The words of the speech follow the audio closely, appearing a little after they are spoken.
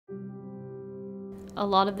A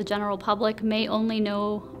lot of the general public may only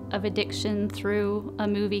know of addiction through a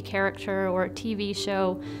movie character or a TV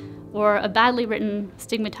show or a badly written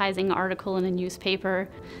stigmatizing article in a newspaper.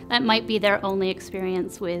 That might be their only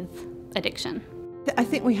experience with addiction. I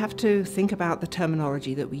think we have to think about the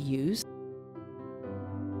terminology that we use.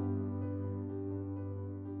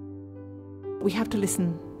 We have to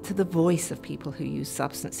listen to the voice of people who use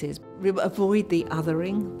substances. Avoid the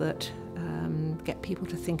othering that get people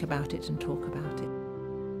to think about it and talk about it.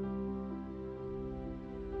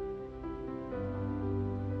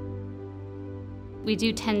 We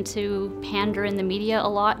do tend to pander in the media a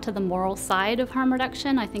lot to the moral side of harm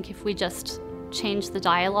reduction. I think if we just changed the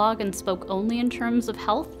dialogue and spoke only in terms of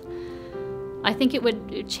health, I think it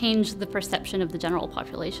would change the perception of the general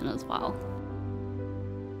population as well.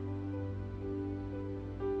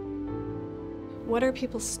 What are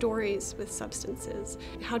people's stories with substances?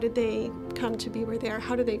 How did they come to be where they are?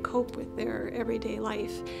 How do they cope with their everyday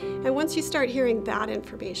life? And once you start hearing that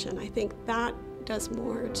information, I think that does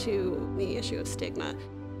more to the issue of stigma.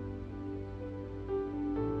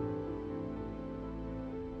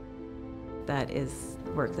 That is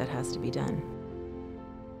work that has to be done.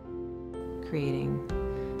 Creating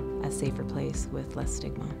a safer place with less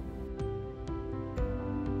stigma.